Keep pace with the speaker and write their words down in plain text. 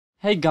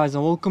Hey guys,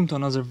 and welcome to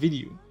another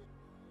video.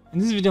 In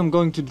this video I'm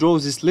going to draw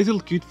this little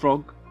cute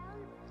frog.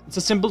 It's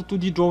a simple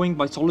 2D drawing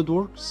by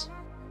Solidworks.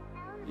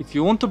 If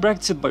you want to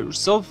practice it by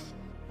yourself,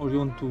 or you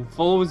want to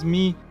follow with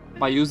me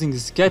by using the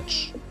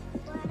sketch,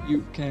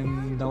 you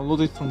can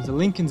download it from the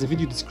link in the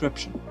video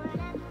description.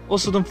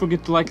 Also, don't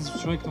forget to like and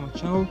subscribe to my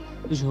channel.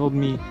 This will help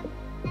me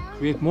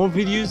create more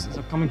videos in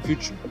the coming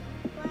future.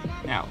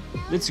 Now,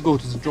 let's go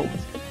to the drawing.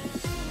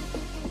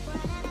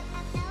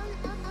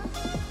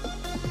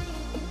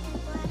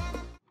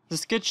 The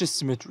sketch is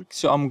symmetric,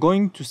 so I'm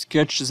going to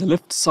sketch the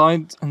left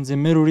side and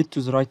then mirror it to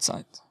the right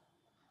side.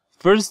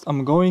 First,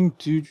 I'm going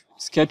to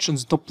sketch on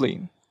the top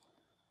plane.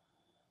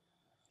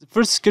 The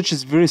first sketch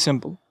is very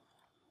simple.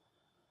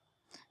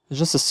 It's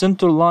just a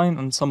center line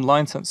and some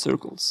lines and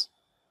circles.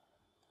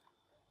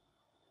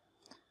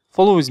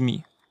 Follow with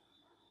me.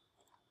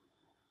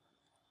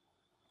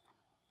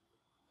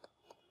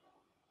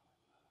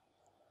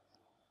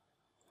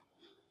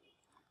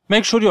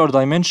 Make sure you are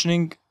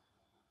dimensioning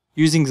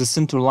using the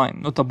center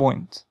line, not a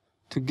point,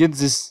 to get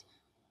this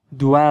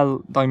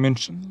dual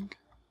dimensioning.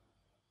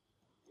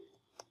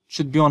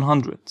 Should be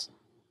 100,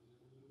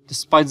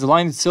 despite the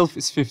line itself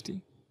is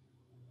 50,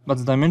 but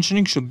the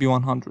dimensioning should be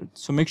 100.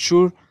 So make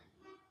sure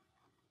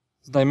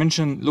the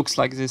dimension looks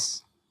like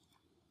this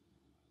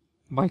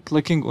by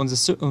clicking on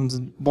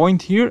the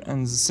point here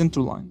and the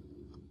center line.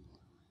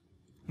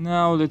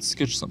 Now let's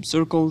sketch some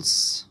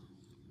circles.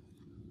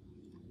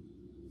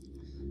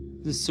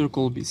 This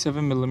circle will be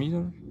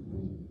 7mm.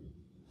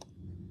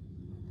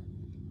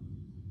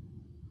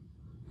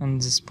 And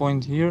this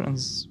point here and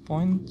this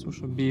point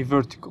should be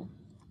vertical.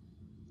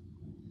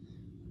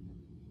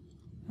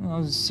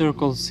 Now the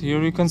circles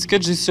here, you can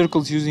sketch these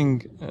circles using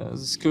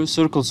the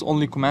circles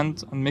only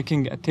command and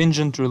making a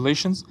tangent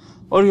relations,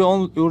 or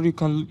you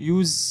can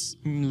use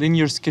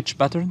linear sketch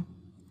pattern.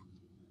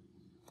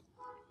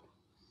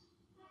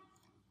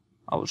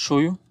 I will show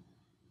you.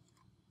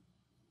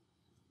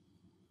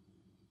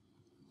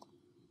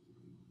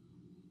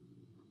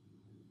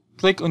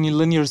 Click on your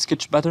linear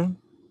sketch pattern.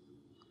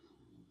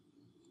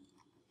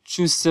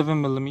 Choose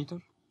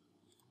 7mm,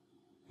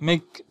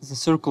 make the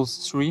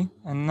circles 3,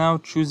 and now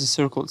choose the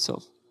circle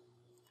itself.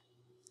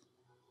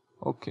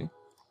 Okay.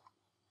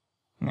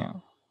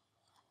 Now,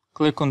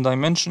 click on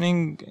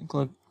dimensioning,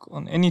 click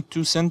on any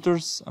two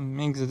centers and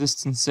make the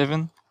distance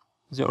 7.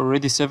 They're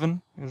already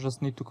 7, you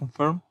just need to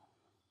confirm.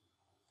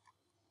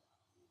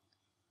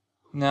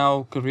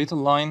 Now create a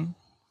line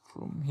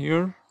from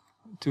here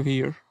to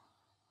here.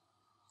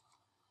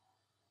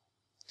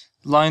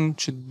 Line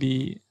should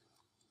be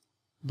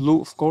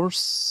blue, of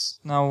course.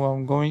 Now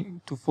I'm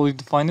going to fully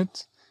define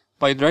it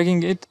by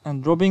dragging it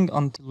and dropping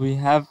until we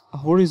have a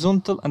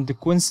horizontal and a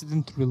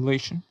coincident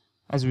relation,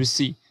 as we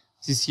see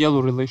these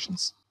yellow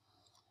relations.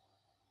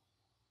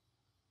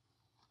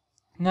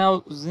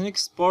 Now the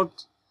next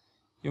part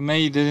you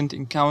may didn't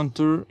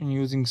encounter in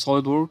using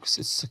SolidWorks.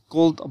 It's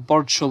called a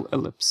partial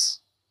ellipse.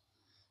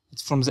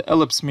 It's from the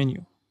ellipse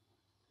menu.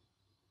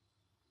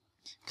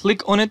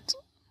 Click on it,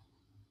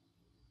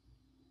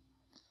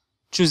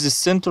 choose the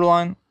center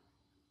line,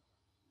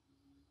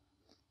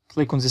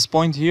 click on this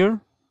point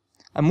here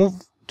and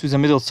move to the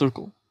middle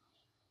circle.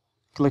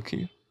 Click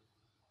here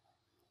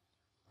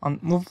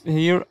and move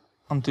here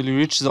until you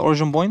reach the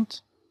origin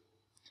point.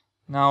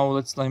 Now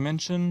let's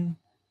dimension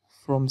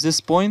from this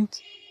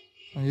point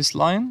and this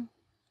line.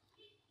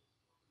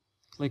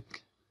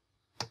 Click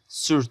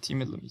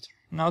 30mm.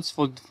 Now it's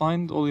fully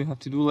defined. All you have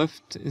to do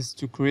left is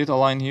to create a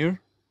line here.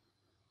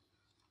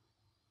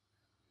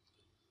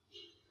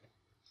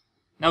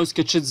 Now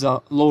sketch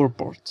the lower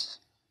part.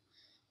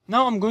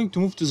 Now I'm going to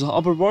move to the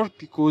upper part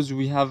because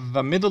we have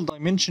a middle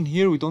dimension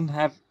here. We don't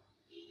have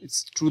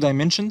its true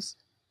dimensions.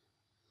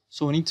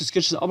 So we need to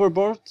sketch the upper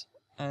part,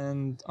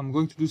 and I'm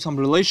going to do some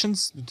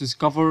relations to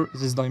discover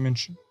this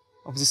dimension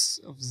of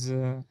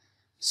the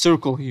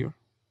circle here.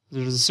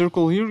 There is a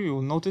circle here, you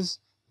will notice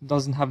it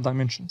doesn't have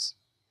dimensions.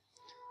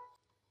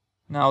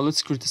 Now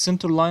let's create a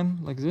center line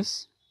like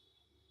this.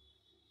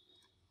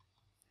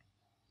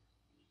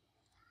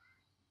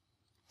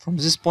 From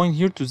this point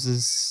here to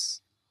this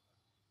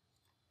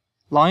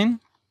line,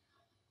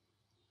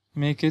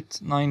 make it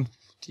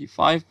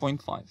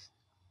 95.5.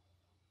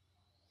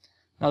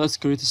 Now let's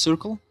create a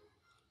circle,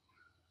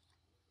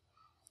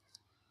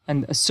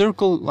 and a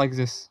circle like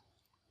this.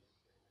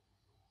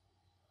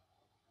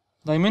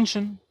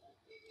 Dimension,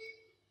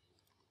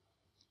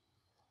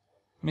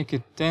 make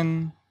it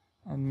 10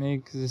 and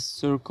make this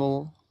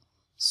circle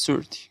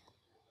 30.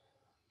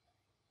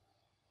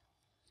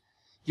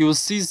 You will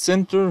see the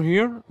center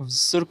here of the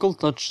circle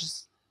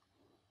touches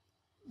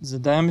the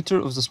diameter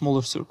of the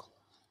smaller circle.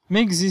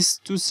 Make these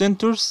two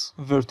centers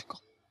vertical.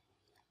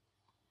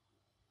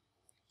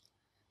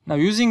 Now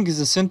using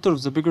the center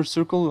of the bigger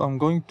circle, I'm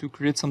going to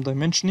create some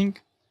dimensioning.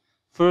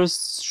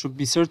 First should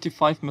be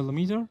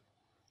 35mm,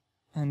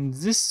 and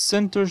this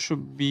center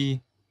should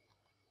be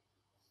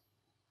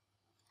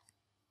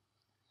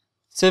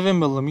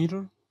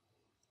 7mm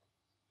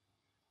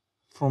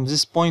from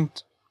this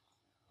point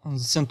on the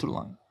center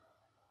line.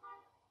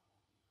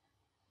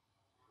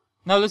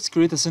 Now let's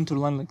create a center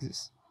line like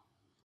this.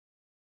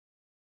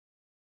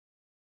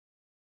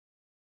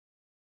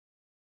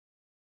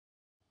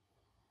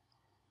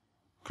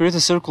 Create a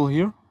circle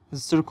here. The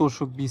circle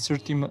should be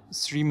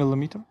 3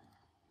 millimeter.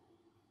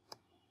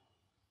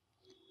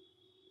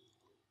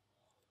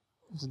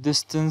 The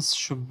distance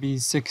should be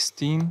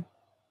 16.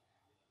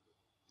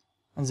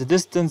 And the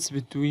distance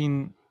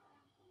between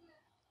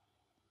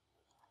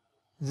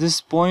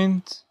this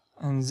point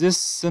and this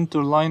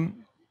center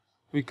line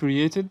we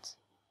created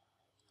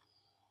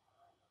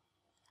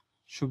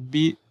should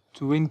be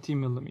 20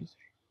 millimeters.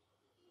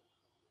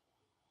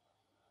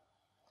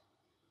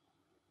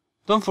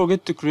 Don't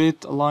forget to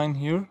create a line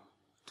here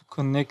to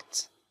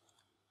connect.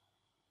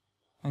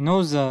 I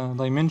know the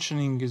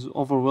dimensioning is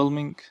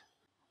overwhelming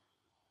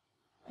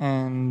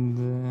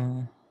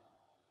and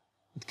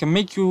it can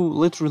make you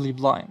literally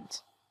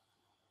blind,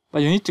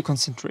 but you need to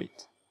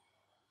concentrate.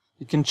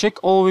 You can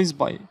check always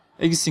by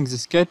exiting the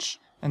sketch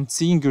and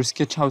seeing your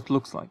sketch how it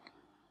looks like.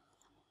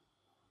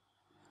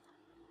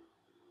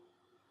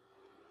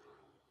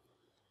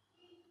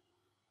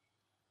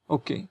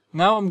 Okay,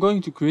 now I'm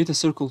going to create a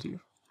circle here.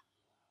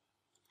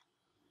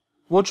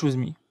 Watch with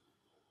me,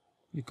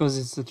 because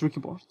it's the tricky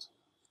part.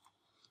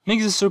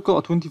 Make the circle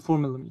at 24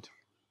 millimeter.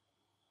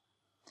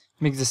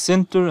 Make the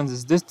center and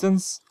this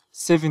distance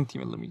 70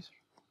 millimeter.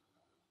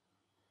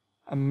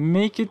 And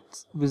make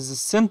it with the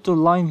center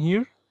line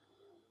here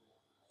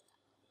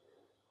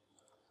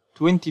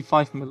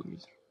 25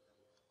 millimeter.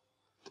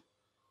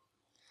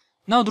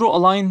 Now draw a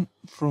line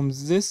from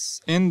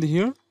this end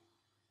here.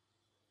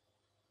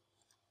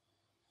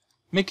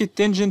 Make it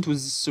tangent with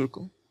this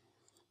circle.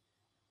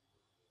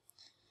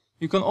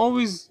 You can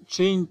always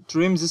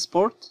trim this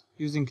part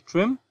using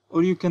trim,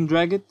 or you can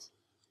drag it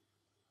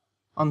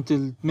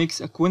until it makes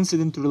a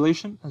coincident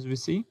relation, as we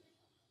see,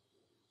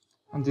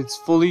 and it's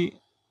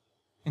fully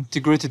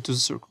integrated to the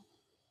circle.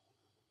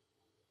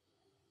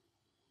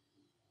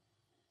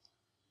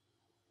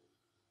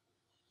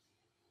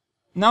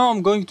 Now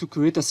I'm going to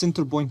create a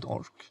center point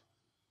arc.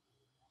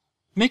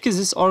 Make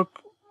this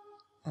arc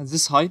at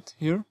this height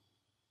here.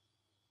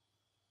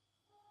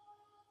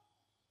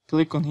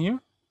 Click on here.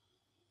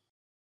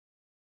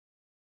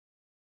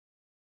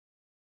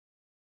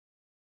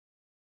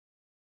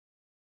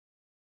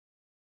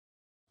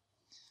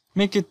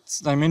 Make it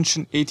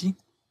dimension 80.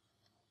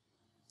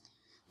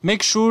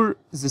 Make sure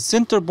the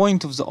center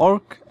point of the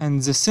arc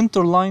and the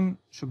center line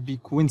should be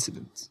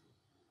coincident.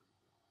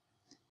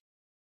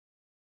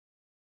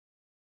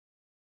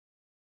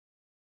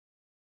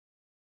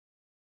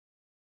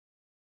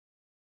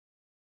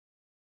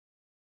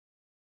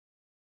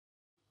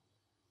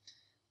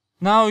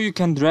 Now you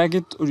can drag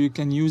it, or you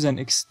can use an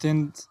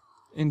extend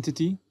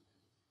entity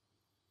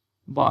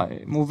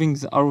by moving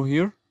the arrow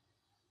here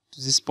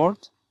to this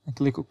part and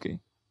click OK.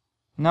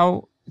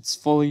 Now it's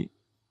fully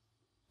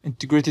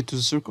integrated to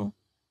the circle.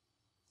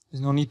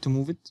 There's no need to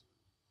move it.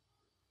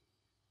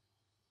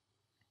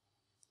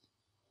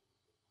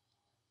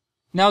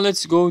 Now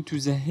let's go to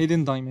the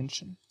hidden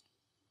dimension,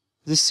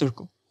 this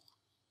circle.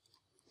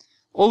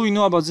 All we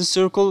know about this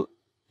circle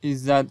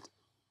is that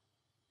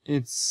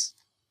it's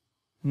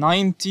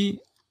 90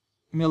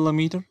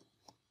 millimeter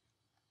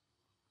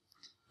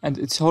and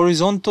it's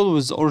horizontal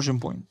with the origin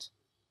point.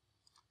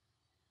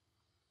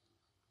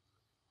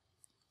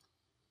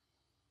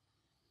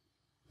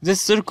 This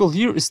circle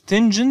here is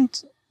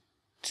tangent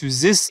to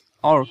this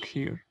arc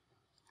here.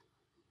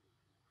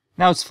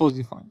 Now it's fully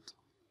defined.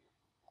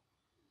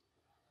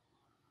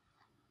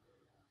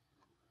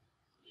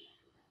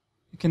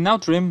 You can now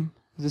trim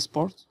this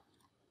part.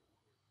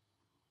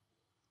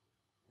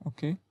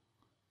 Okay.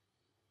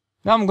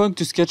 Now I'm going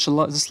to sketch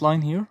this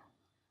line here.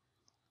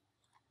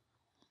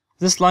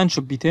 This line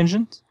should be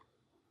tangent.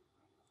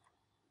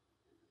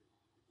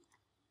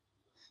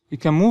 You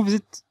can move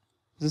it.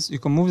 You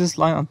can move this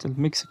line until it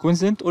makes a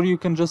coincident, or you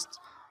can just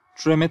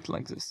trim it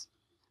like this,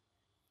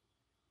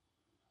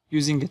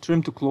 using a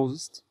trim to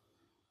closest.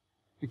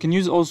 You can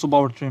use also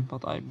power trim,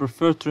 but I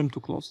prefer trim to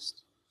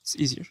closest. It's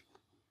easier.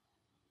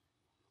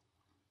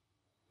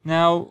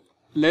 Now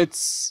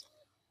let's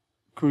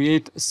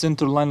create a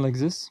center line like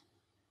this.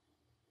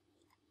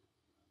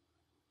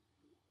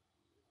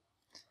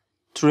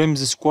 Trim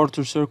this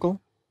quarter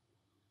circle.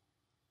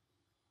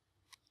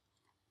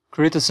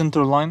 Create a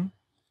center line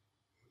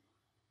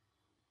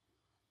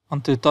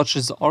until it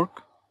touches the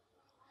arc.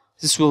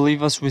 This will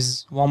leave us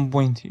with one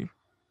point here.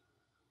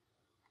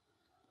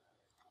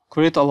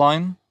 Create a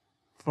line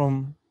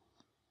from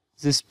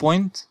this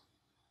point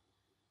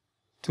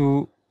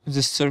to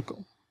this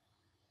circle.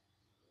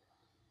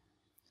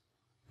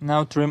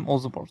 Now trim all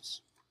the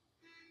parts.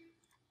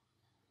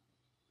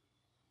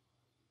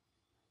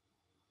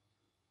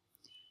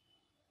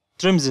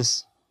 Trim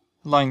this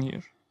line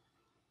here.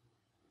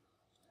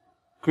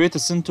 Create a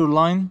center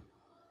line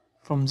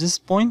from this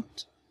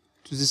point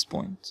to this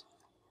point.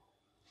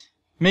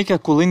 Make a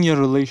collinear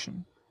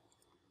relation.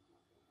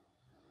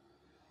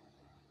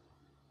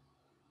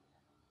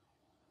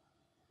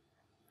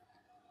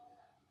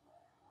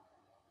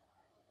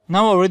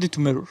 Now we're ready to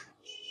mirror.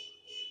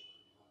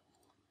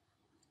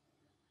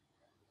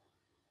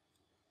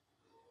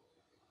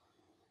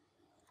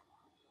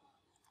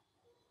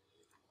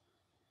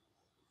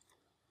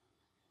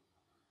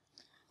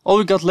 All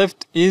we got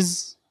left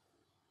is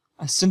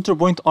a center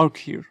point arc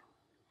here.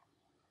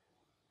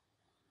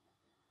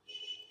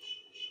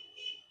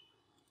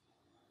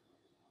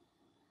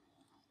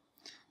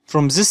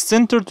 From this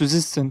center to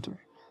this center,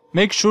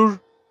 make sure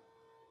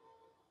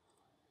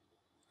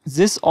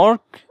this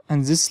arc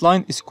and this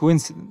line is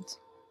coincident.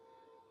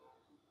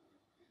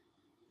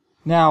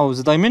 Now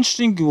the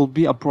dimensioning will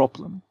be a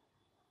problem.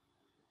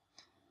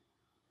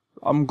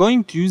 I'm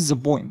going to use the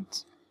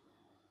point.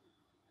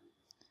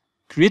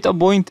 Create a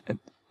point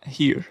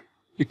here.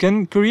 You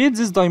can create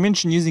this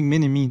dimension using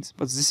many means,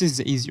 but this is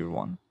the easier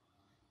one.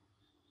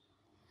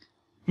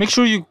 Make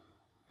sure you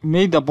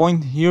made a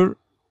point here.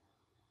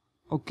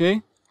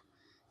 Okay.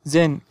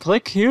 Then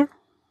click here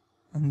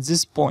and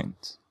this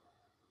point.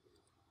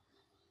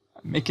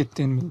 Make it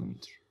 10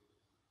 millimeter.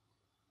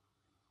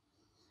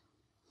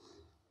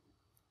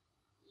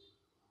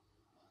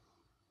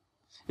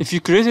 If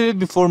you created it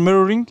before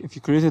mirroring, if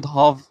you created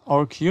half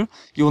arc here,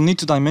 you will need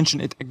to dimension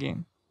it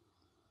again.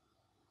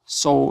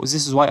 So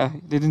this is why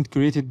I didn't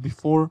create it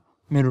before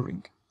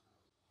mirroring.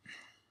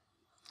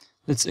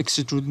 Let's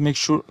extrude, make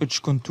sure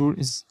each contour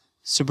is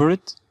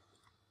separate.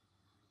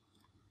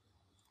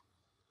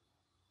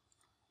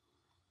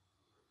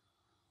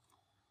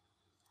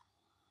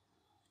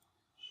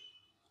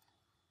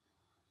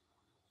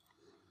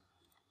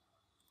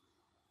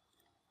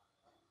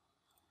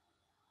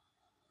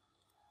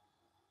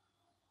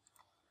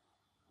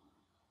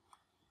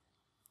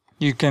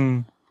 You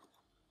can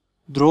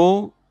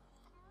draw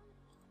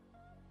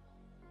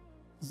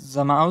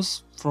the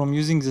mouse from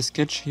using the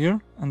sketch here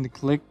and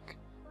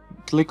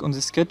click on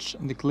the sketch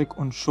and click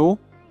on show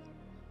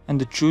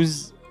and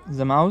choose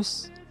the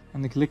mouse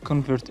and click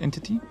convert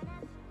entity.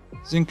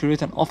 Then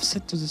create an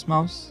offset to this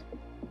mouse.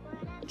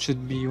 It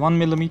should be 1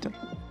 millimeter.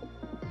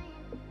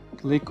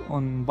 Click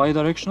on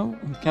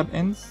bidirectional and cap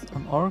ends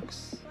and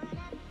arcs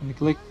and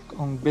click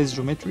on base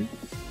geometry.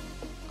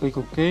 Click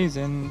OK,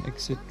 then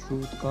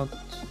extrude cut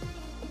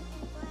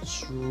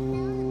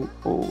through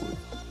all.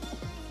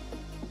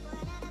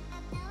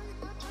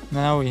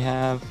 Now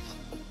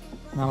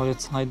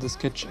let's hide the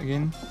sketch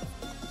again.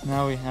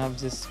 Now we have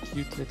this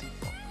cute little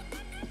frog.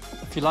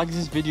 If you like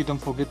this video, don't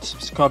forget to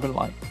subscribe and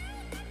like.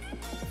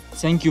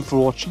 Thank you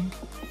for watching.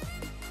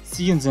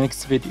 See you in the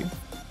next video.